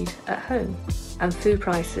to feed at home, and food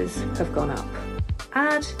prices have gone up.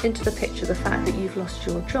 Add into the picture the fact that you've lost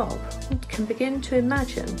your job, you can begin to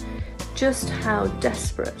imagine just how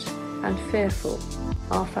desperate and fearful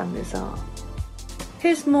our families are.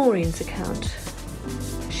 Here's Maureen's account.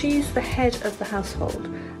 She's the head of the household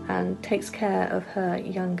and takes care of her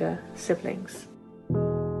younger siblings.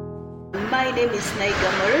 My name is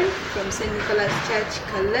Naiga Maureen from St. Nicholas Church,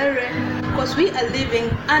 Killaloe. Because we are living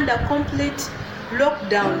under complete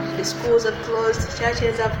lockdown. The schools are closed,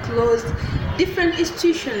 churches have closed, different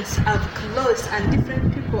institutions have closed, and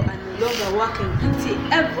different people are no longer working. See,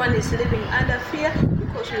 everyone is living under fear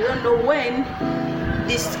because we don't know when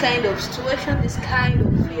this kind of situation, this kind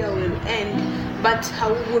of fear will end. But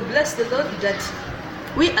how we will bless the Lord that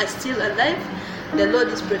we are still alive. The Lord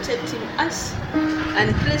is protecting us.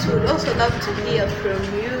 And please, we would also love to hear from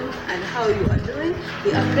you and how you are doing.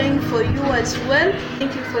 We are praying for you as well.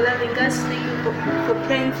 Thank you for loving us. Thank you for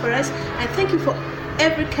praying for us. And thank you for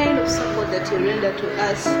every kind of support that you render to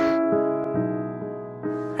us.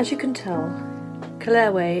 As you can tell,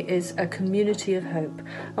 Killaloe is a community of hope,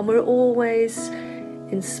 and we're always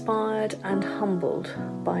inspired and humbled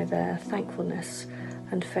by their thankfulness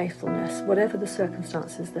and faithfulness, whatever the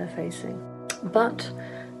circumstances they're facing. But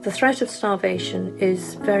the threat of starvation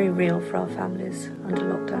is very real for our families under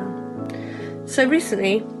lockdown. So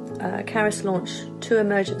recently, Caris launched 2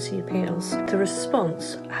 emergency appeals. The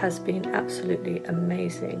response has been absolutely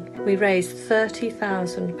amazing. We raised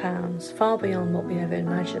 £30,000, far beyond what we ever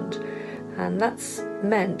imagined. And that's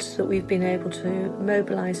meant that we've been able to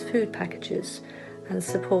mobilise food packages and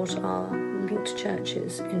support our linked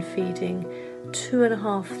churches in feeding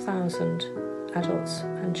 2,500 adults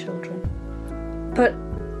and children. But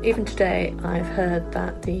even today, I've heard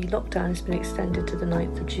that the lockdown has been extended to the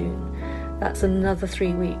 9th of June. That's another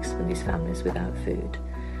 3 weeks for these families without food.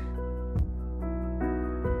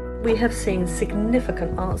 We have seen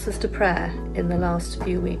significant answers to prayer in the last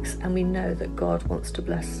few weeks, and we know that God wants to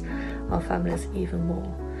bless our families even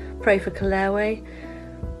more. Pray for Killaloe,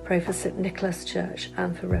 pray for St Nicholas Church,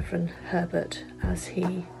 and for Reverend Herbert as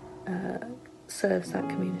he serves that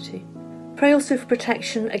community. Pray also for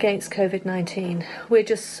protection against COVID-19. We're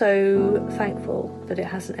just so thankful that it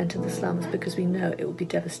hasn't entered the slums, because we know it will be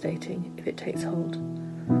devastating if it takes hold.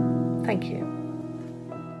 Thank you.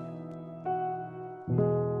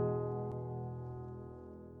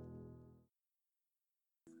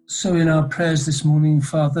 So in our prayers this morning,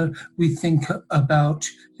 Father, we think about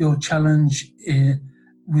your challenge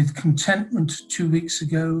with contentment 2 weeks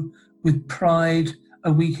ago, with pride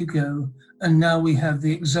a week ago, and now we have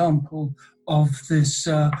the example of this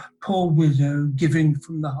poor widow giving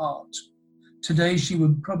from the heart. Today she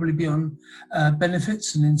would probably be on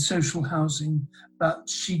benefits and in social housing, but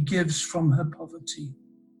she gives from her poverty.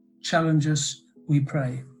 Challenge us, we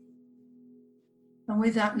pray. And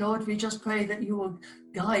with that, Lord, we just pray that you will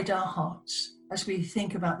guide our hearts as we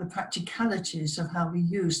think about the practicalities of how we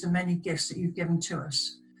use the many gifts that you've given to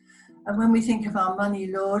us. And when we think of our money,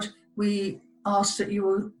 Lord, we ask that you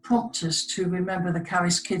will prompt us to remember the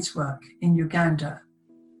Caris Kids work in Uganda.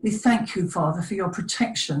 We thank you, Father, for your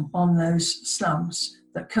protection on those slums,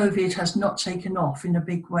 that COVID has not taken off in a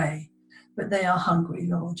big way, but they are hungry,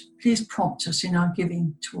 Lord. Please prompt us in our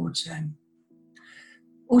giving towards them.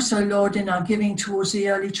 Also, Lord, in our giving towards the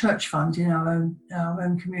early church fund in our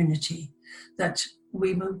own community, that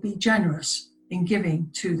we will be generous in giving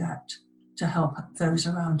to that to help those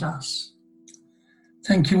around us.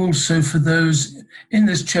 Thank you also for those in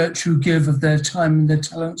this church who give of their time and their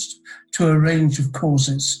talents to a range of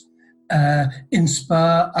causes.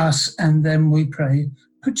 Inspire us and them, we pray,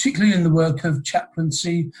 particularly in the work of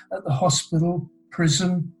chaplaincy at the hospital,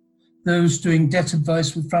 prison, those doing debt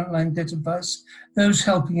advice with Frontline Debt Advice, those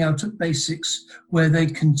helping out at basics where they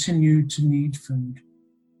continue to need food.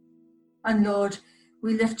 And Lord,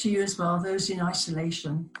 we lift to you as well those in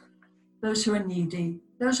isolation, those who are needy,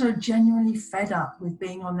 those who are genuinely fed up with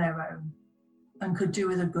being on their own and could do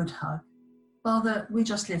with a good hug. Father, we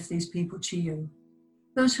just lift these people to you.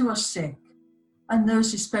 Those who are sick, and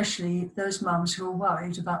those especially those mums who are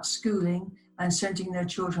worried about schooling and sending their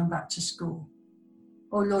children back to school.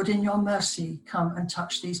 Oh Lord, in your mercy, come and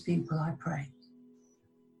touch these people, I pray.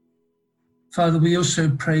 Father, we also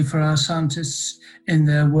pray for our scientists in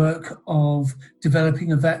their work of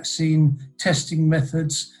developing a vaccine, testing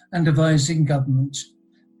methods, and advising government.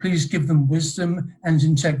 Please give them wisdom and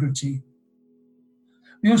integrity.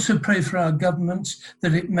 We also pray for our government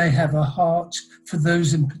that it may have a heart for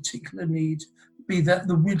those in particular need, be that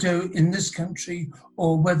the widow in this country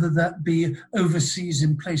or whether that be overseas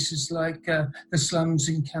in places like the slums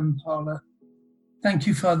in Kampala. Thank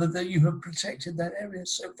you, Father, that you have protected that area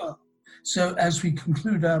so far. So as we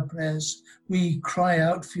conclude our prayers, we cry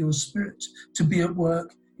out for your Spirit to be at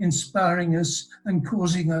work, inspiring us and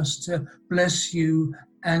causing us to bless you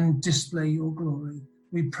and display your glory.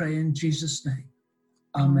 We pray in Jesus' name.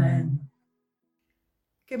 Amen.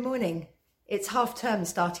 Good morning. It's half term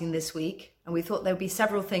starting this week, and we thought there would be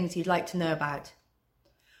several things you'd like to know about.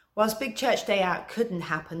 Whilst Big Church Day Out couldn't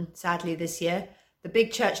happen, sadly, this year, the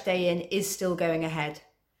Big Church Day In is still going ahead.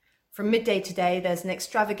 From midday today, there's an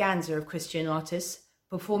extravaganza of Christian artists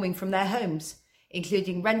performing from their homes,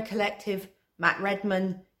 including Rend Collective, Matt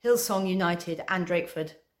Redman, Hillsong United and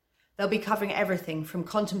Drakeford. They'll be covering everything from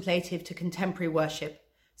contemplative to contemporary worship.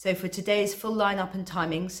 So for today's full lineup and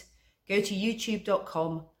timings, go to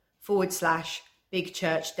youtube.com/Big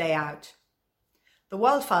Church Day Out. The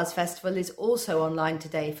Wildfires Festival is also online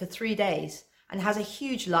today for 3 days and has a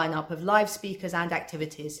huge lineup of live speakers and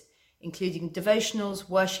activities, including devotionals,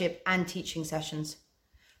 worship and teaching sessions.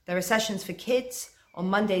 There are sessions for kids on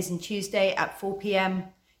Mondays and Tuesday at 4 p.m,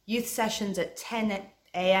 youth sessions at 10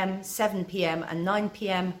 a.m, 7 p.m. and 9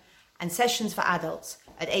 p.m, and sessions for adults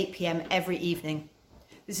at 8 p.m. every evening.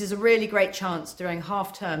 This is a really great chance during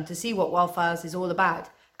half term to see what Wildfires is all about,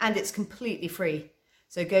 and it's completely free.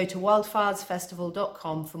 So go to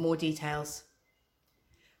wildfiresfestival.com for more details.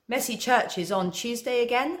 Messy Church is on Tuesday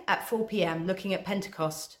again at 4 p.m, looking at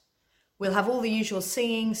Pentecost. We'll have all the usual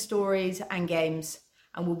singing, stories and games,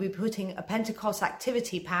 and we'll be putting a Pentecost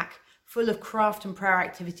activity pack full of craft and prayer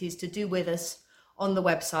activities to do with us on the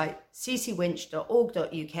website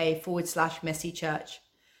ccwinch.org.uk/messychurch.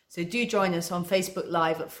 So do join us on Facebook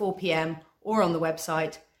Live at 4 p.m. or on the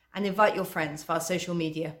website, and invite your friends via social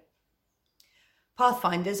media.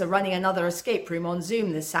 Pathfinders are running another escape room on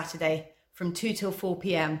Zoom this Saturday from 2 till 4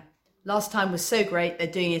 p.m. Last time was so great, they're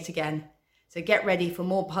doing it again. So get ready for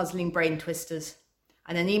more puzzling brain twisters.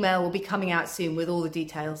 And an email will be coming out soon with all the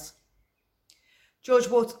details. George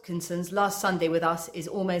Watkinson's last Sunday with us is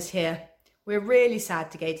almost here. We're really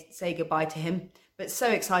sad to say goodbye to him, but so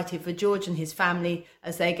excited for George and his family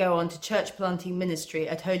as they go on to church planting ministry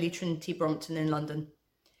at Holy Trinity Brompton in London.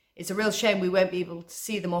 It's a real shame we won't be able to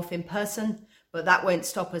see them off in person, but that won't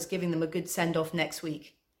stop us giving them a good send-off next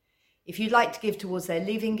week. If you'd like to give towards their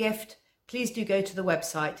leaving gift, please do go to the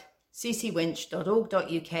website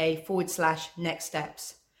ccwinch.org.uk/next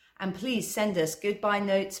steps. And please send us goodbye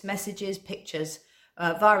notes, messages, pictures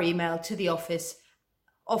via email to the office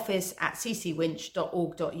at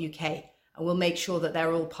ccwinch.org.uk, and we'll make sure that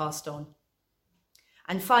they're all passed on.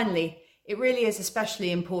 And finally, it really is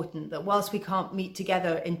especially important that whilst we can't meet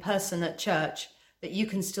together in person at church, that you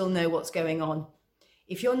can still know what's going on.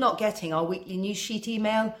 If you're not getting our weekly news sheet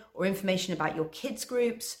email or information about your kids'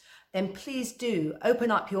 groups, then please do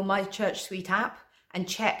open up your My Church Suite app and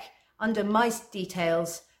check under My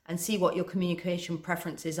Details and see what your communication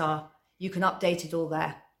preferences are. You can update it all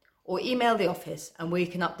there. Or email the office and we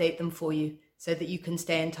can update them for you so that you can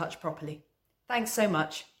stay in touch properly. Thanks so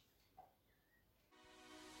much.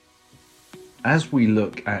 As we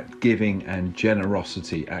look at giving and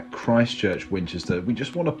generosity at Christchurch Winchester, we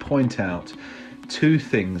just want to point out two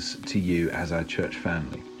things to you as our church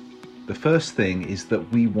family. The first thing is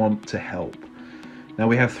that we want to help. Now,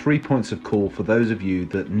 we have 3 points of call for those of you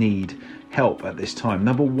that need help at this time.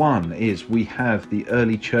 Number one is we have the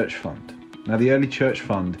Early Church Fund. Now, the Early Church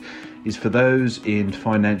Fund is for those in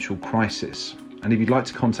financial crisis. And if you'd like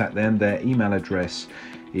to contact them, their email address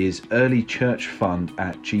is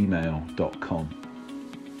earlychurchfund@gmail.com.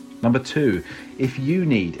 Number two, if you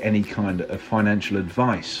need any kind of financial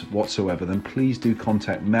advice whatsoever, then please do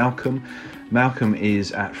contact Malcolm. Malcolm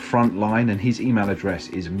is at Frontline, and his email address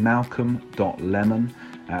is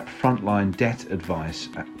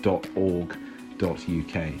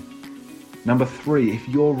malcolm.lemon@frontlinedebtadvice.org.uk. Number three, if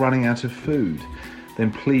you're running out of food,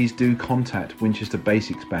 then please do contact Winchester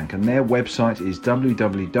Basics Bank, and their website is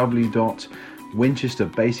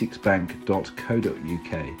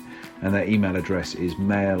www.winchesterbasicsbank.co.uk, and their email address is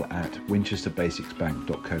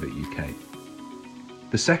mail@winchesterbasicsbank.co.uk.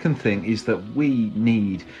 The second thing is that we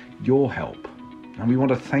need your help, and we want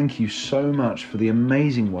to thank you so much for the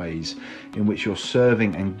amazing ways in which you're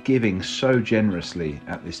serving and giving so generously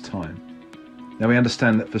at this time. Now, we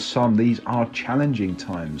understand that for some these are challenging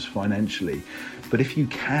times financially, but if you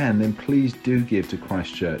can, then please do give to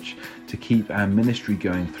Christchurch to keep our ministry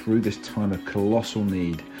going through this time of colossal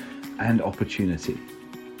need and opportunity.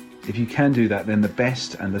 If you can do that, then the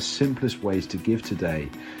best and the simplest ways to give today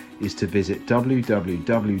is to visit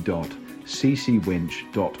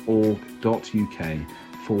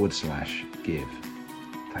www.ccwinch.org.uk/give.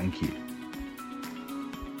 Thank you.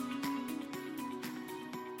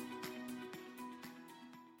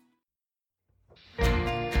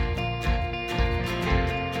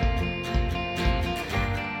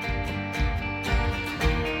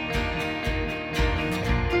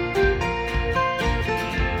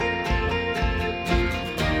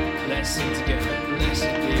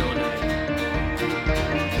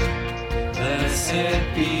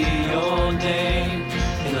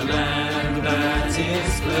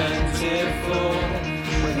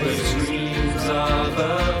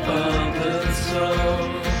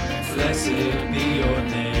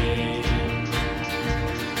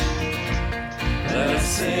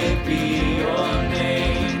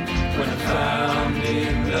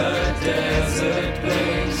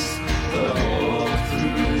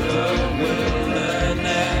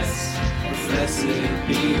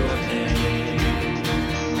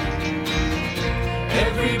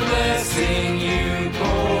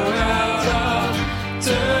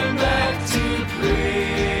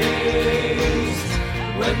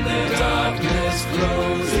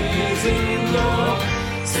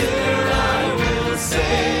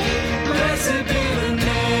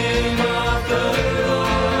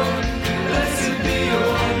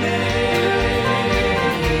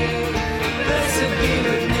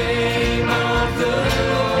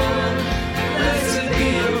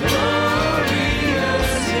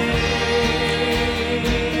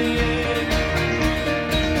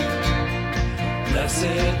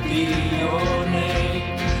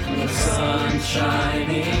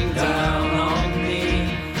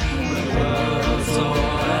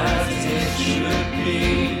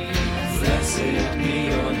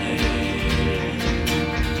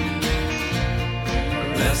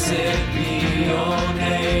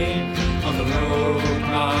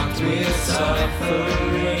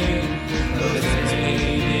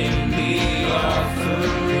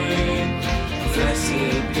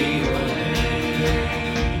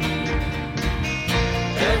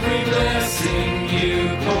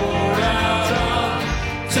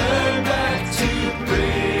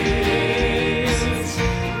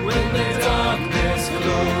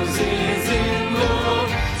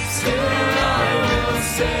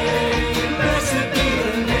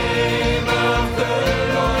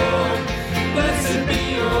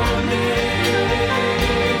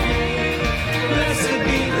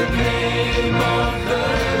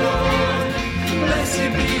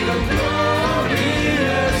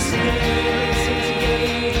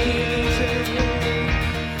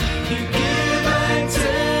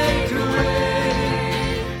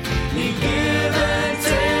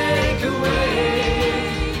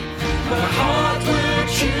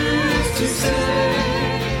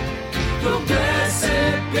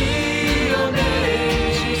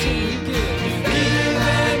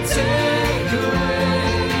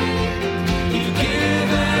 You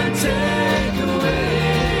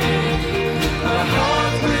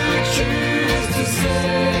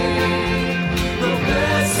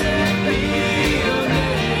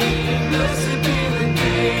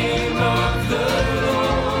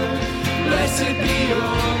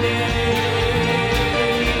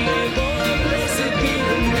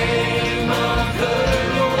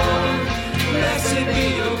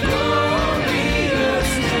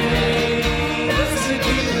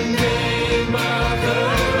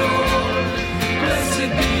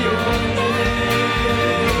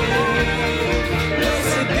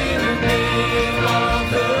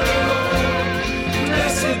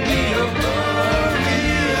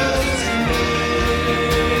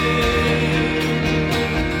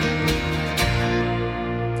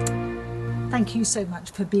you so much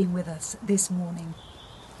for being with us this morning.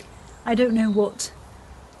 I don't know what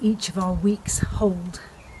each of our weeks hold,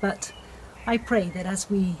 but I pray that as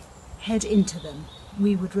we head into them,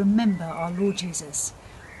 we would remember our Lord Jesus,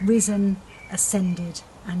 risen, ascended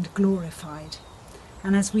and glorified.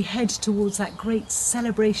 And as we head towards that great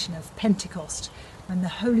celebration of Pentecost, when the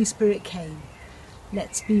Holy Spirit came,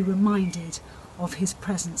 let's be reminded of his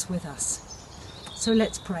presence with us. So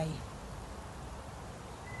let's pray.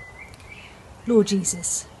 Lord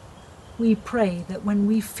Jesus, we pray that when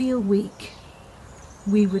we feel weak,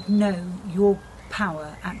 we would know your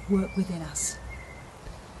power at work within us.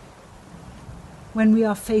 When we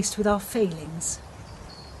are faced with our failings,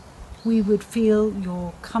 we would feel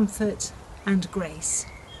your comfort and grace.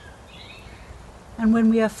 And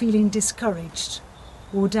when we are feeling discouraged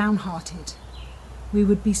or downhearted, we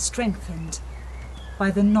would be strengthened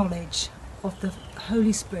by the knowledge of the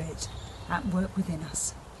Holy Spirit at work within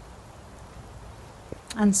us.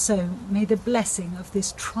 And so may the blessing of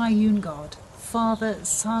this triune God, Father,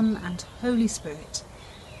 Son and Holy Spirit,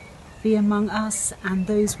 be among us and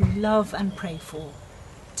those we love and pray for,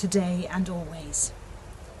 today and always.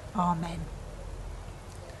 Amen.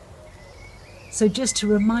 So just to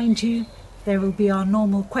remind you, there will be our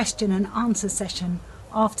normal question and answer session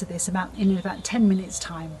after this in about 10 minutes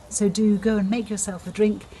time. So do go and make yourself a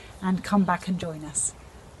drink and come back and join us.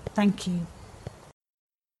 Thank you.